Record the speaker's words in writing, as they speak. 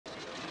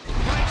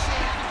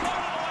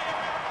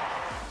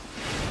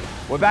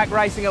We're back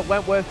racing at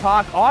Wentworth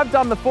Park. I've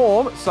done the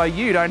form, so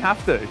you don't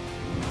have to.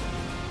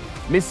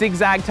 Miss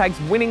Zigzag takes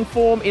winning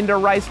form into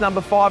race number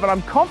 5, and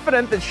I'm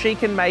confident that she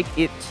can make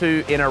it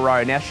 2 in a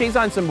row. Now, she's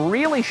owned some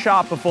really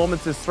sharp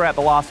performances throughout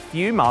the last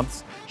few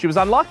months. She was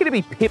unlucky to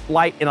be pipped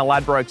late in a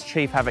Ladbrokes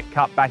Chief Havoc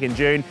Cup back in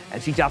June,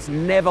 and she just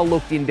never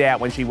looked in doubt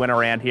when she went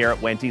around here at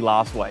Wenty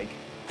last week.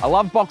 I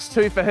love box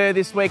 2 for her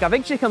this week. I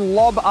think she can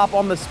lob up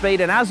on the speed,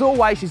 and as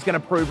always, she's going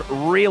to prove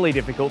really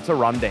difficult to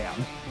run down.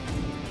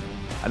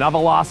 Another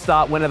last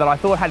start winner that I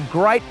thought had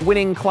great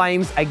winning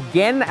claims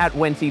again at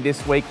Wenty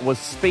this week was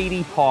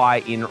Speedy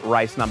Pie in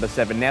race number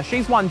 7. Now,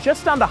 she's won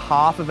just under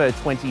half of her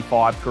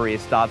 25 career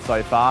starts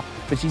so far,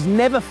 but she's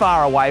never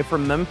far away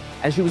from them,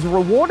 and she was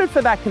rewarded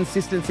for that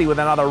consistency with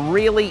another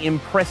really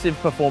impressive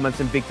performance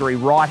and victory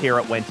right here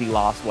at Wenty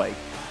last week.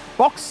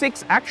 Box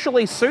 6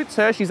 actually suits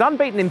her. She's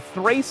unbeaten in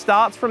 3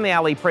 starts from the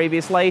alley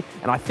previously,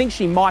 and I think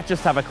she might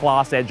just have a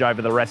class edge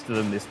over the rest of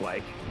them this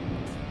week.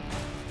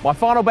 My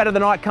final bet of the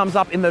night comes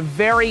up in the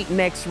very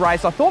next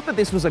race. I thought that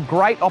this was a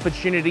great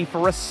opportunity for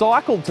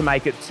Recycled to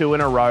make it 2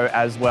 in a row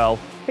as well.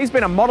 He's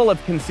been a model of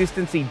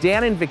consistency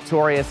down in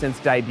Victoria since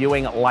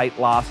debuting late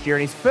last year,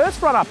 and his first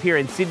run up here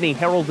in Sydney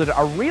heralded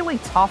a really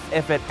tough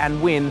effort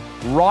and win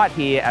right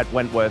here at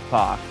Wentworth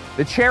Park.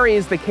 The cherry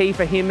is the key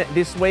for him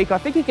this week. I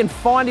think he can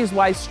find his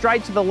way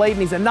straight to the lead, and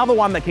he's another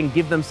one that can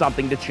give them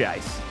something to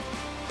chase.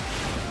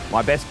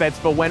 My best bets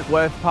for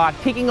Wentworth Park,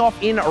 kicking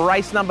off in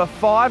race number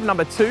 5,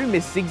 number 2,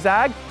 Miss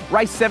Zigzag.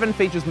 Race 7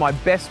 features my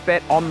best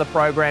bet on the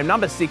program,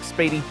 number 6,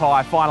 Speedy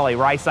Pie. Finally,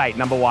 race 8,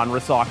 number 1,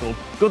 Recycled.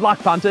 Good luck,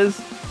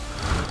 punters.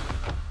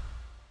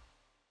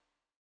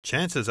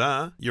 Chances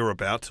are you're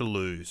about to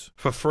lose.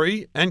 For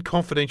free and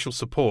confidential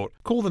support,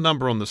 call the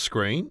number on the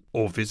screen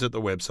or visit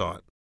the website.